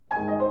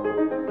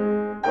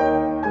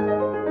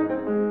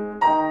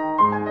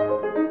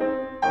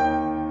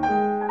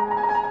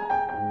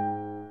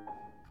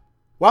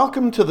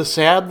Welcome to the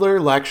Sadler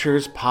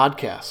Lectures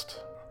podcast.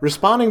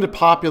 Responding to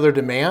popular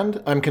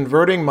demand, I'm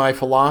converting my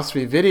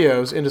philosophy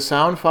videos into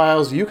sound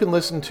files you can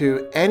listen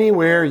to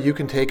anywhere you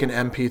can take an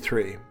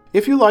MP3.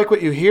 If you like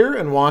what you hear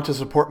and want to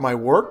support my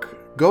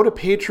work, go to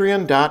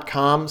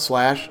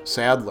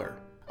patreon.com/Sadler.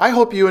 I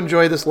hope you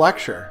enjoy this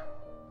lecture.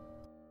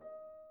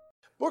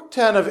 Book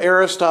 10 of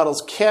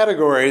Aristotle's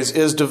Categories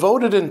is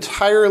devoted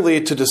entirely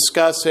to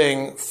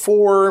discussing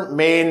four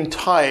main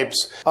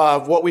types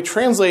of what we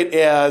translate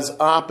as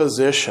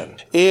opposition.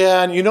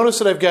 And you notice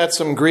that I've got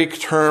some Greek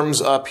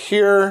terms up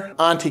here.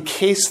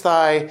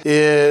 Antikesthai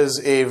is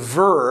a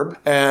verb,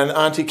 and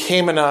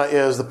antikemena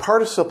is the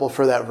participle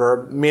for that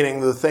verb,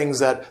 meaning the things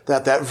that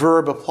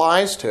verb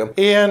applies to.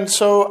 And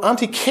so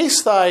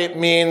antikesthai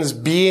means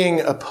being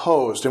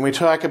opposed. And we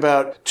talk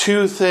about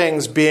two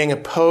things being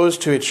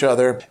opposed to each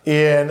other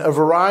in a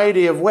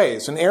variety of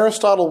ways. And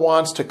Aristotle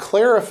wants to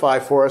clarify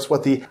for us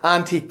what the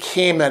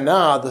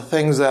antikemena, the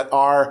things that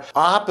are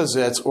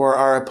opposites or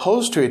are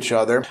opposed to each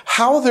other,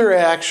 how they're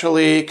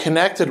actually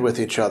connected with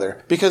each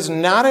other. Because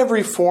not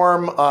every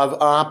form of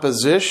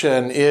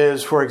opposition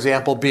is, for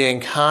example,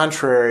 being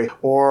contrary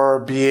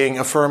or being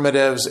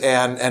affirmatives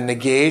and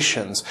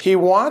negations. He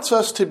wants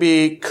us to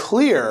be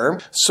clear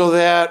so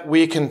that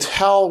we can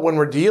tell when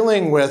we're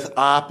dealing with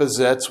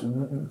opposites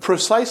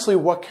precisely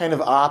what kind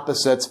of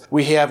opposites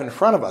we have in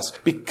front of us,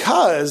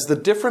 because the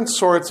different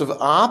sorts of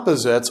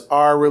opposites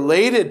are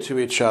related to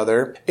each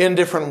other in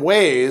different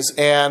ways,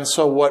 and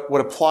so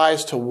what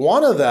applies to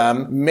one of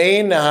them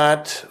may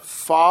not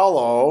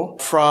follow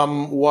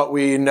from what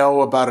we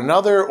know about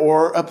another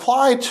or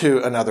apply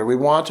to another. We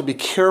want to be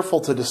careful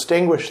to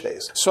distinguish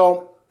these.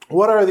 So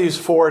what are these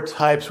four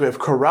types? We have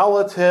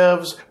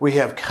correlatives, we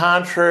have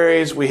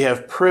contraries, we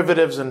have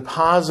privatives and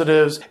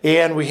positives,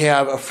 and we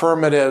have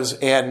affirmatives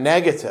and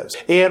negatives.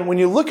 And when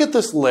you look at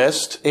this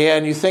list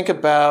and you think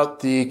about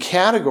the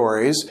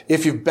categories,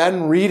 if you've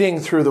been reading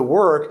through the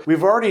work,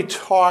 we've already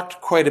talked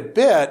quite a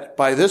bit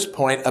by this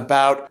point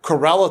about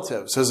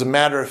correlatives. As a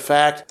matter of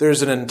fact,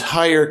 there's an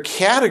entire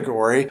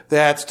category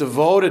that's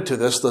devoted to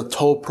this, the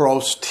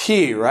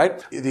toprosti,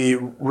 right? The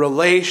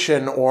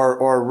relation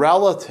or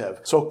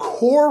relative. So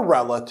correlatives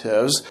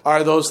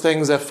are those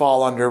things that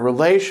fall under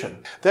relation.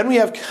 Then we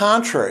have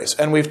contraries,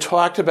 and we've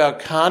talked about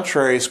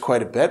contraries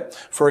quite a bit.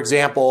 For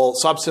example,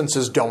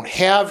 substances don't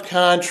have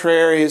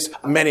contraries.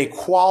 Many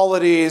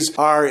qualities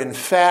are in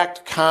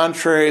fact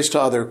contraries to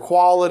other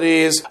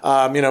qualities.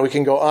 We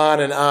can go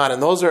on,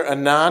 and those are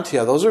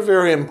enantia. Those are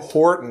very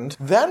important.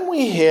 Then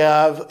we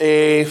have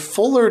a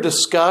fuller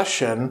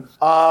discussion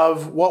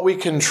of what we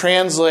can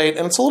translate,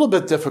 and it's a little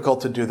bit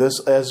difficult to do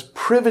this, as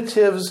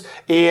privatives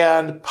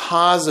and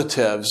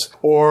positives.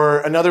 Or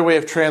another way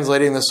of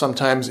translating this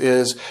sometimes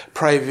is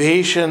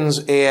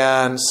privations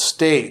and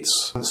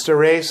states,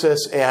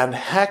 steresis and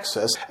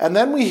hexis. And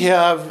then we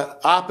have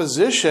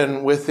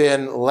opposition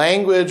within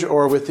language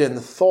or within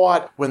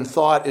thought, when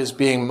thought is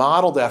being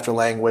modeled after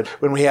language,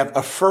 when we have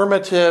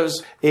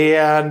affirmatives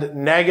and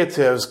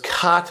negatives,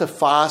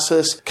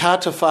 kataphasis.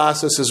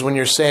 Kataphasis is when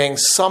you're saying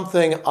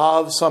something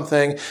of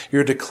something,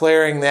 you're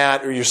declaring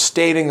that or you're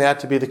stating that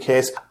to be the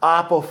case.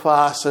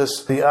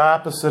 Apophasis, the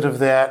opposite of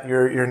that,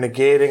 you're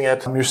negating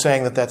it. You're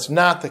saying that that's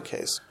not the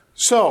case.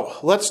 So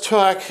let's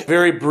talk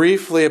very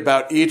briefly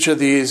about each of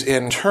these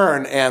in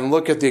turn and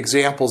look at the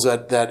examples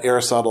that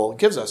Aristotle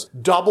gives us.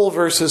 Double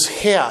versus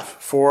half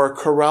for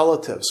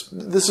correlatives.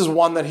 This is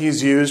one that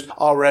he's used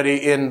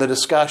already in the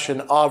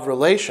discussion of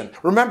relation.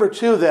 Remember,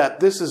 too,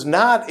 that this is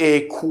not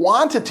a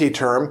quantity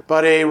term,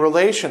 but a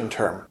relation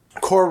term.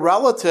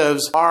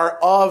 Correlatives are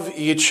of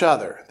each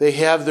other. They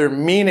have their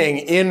meaning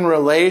in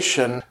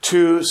relation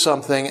to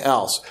something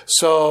else.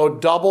 So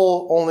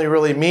double only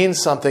really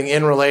means something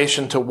in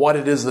relation to what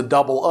it is the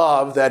double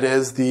of, that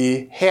is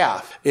the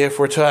half. If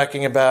we're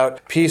talking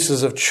about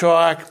pieces of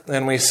chalk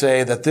and we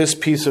say that this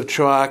piece of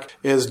chalk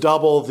is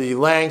double the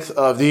length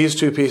of these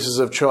two pieces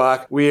of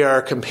chalk, we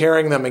are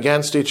comparing them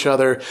against each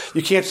other.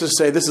 You can't just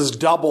say this is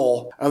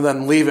double and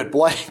then leave it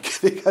blank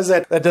because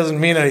that doesn't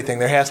mean anything.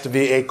 There has to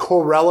be a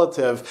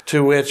correlative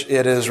to which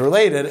it is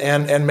related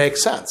and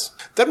makes sense.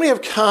 Then we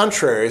have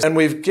contraries, and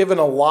we've given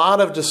a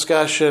lot of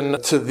discussion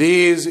to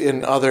these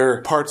in other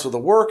parts of the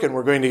work, and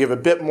we're going to give a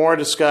bit more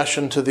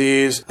discussion to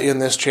these in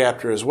this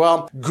chapter as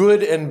well.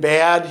 Good and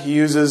bad he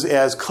uses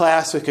as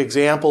classic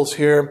examples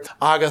here.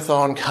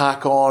 Agathon,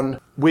 kakon.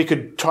 We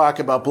could talk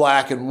about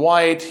black and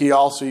white. He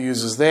also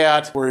uses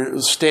that. We're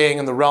staying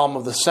in the realm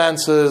of the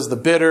senses. The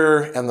bitter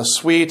and the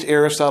sweet,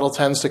 Aristotle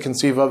tends to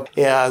conceive of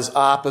as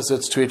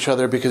opposites to each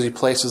other because he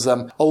places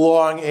them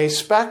along a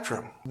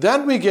spectrum.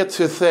 Then we get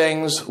to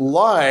things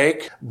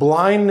like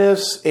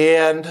blindness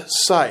and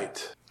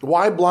sight.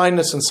 Why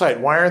blindness and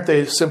sight? Why aren't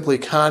they simply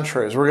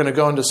contraries? We're going to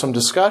go into some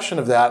discussion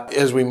of that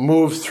as we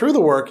move through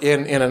the work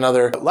in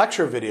another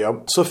lecture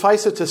video.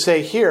 Suffice it to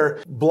say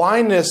here,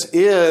 blindness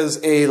is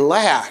a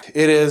lack.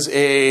 It is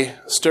a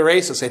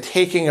steresis, a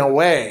taking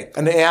away,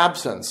 an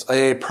absence,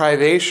 a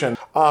privation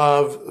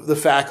of the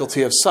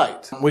faculty of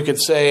sight. We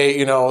could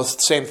say,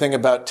 same thing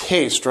about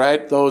taste,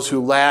 right? Those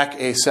who lack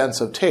a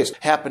sense of taste.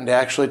 Happened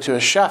actually to a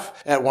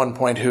chef at one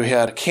point who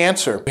had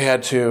cancer. He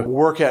had to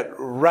work at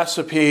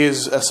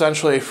recipes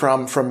essentially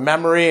from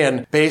memory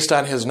and based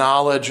on his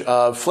knowledge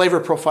of flavor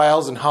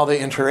profiles and how they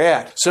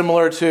interact.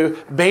 Similar to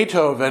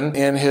Beethoven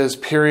in his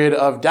period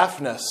of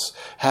deafness,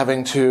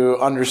 having to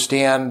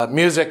understand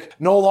music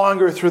no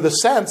longer through the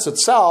sense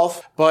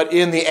itself, but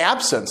in the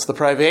absence, the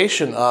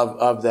privation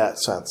of that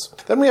sense.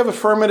 Then we have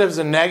affirmatives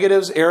and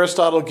negatives.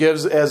 Aristotle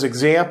gives as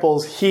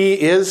examples,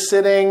 he is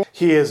sitting,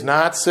 he is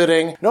not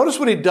sitting. Notice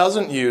what he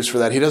doesn't use for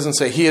that. He doesn't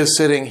say he is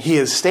sitting, he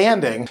is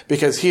standing,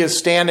 because he is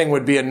standing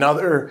would be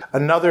another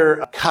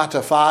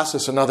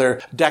kataphasis,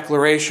 another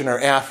declaration or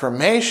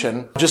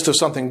affirmation, just of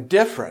something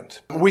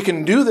different. We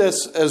can do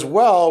this as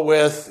well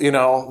with,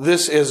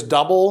 this is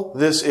double,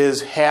 this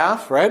is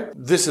half, right?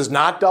 This is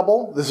not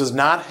double, this is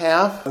not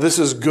half, this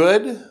is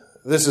good,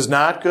 this is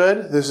not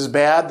good, this is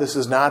bad, this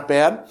is not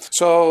bad.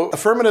 So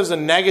affirmatives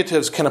and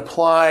negatives can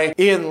apply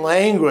in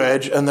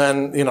language and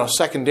then,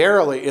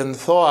 secondarily in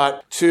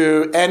thought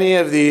to any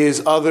of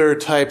these other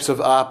types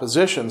of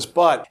oppositions.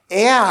 But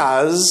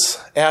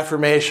as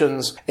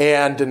affirmations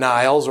and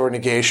denials or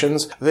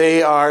negations,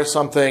 they are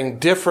something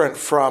different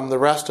from the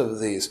rest of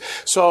these.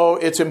 So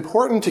it's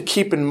important to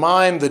keep in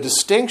mind the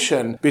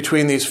distinction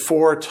between these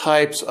four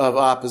types of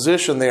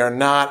opposition. They are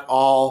not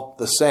all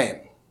the same.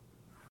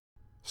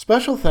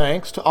 Special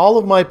thanks to all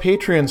of my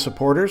Patreon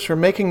supporters for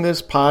making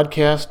this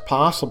podcast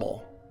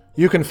possible.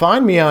 You can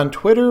find me on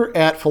Twitter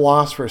at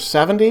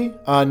Philosopher70,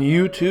 on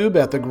YouTube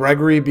at the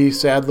Gregory B.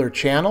 Sadler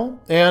channel,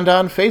 and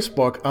on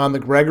Facebook on the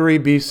Gregory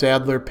B.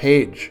 Sadler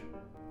page.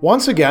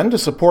 Once again, to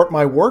support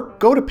my work,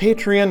 go to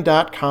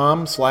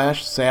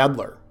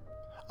patreon.com/Sadler.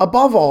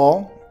 Above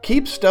all,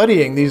 keep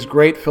studying these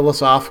great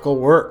philosophical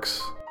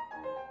works.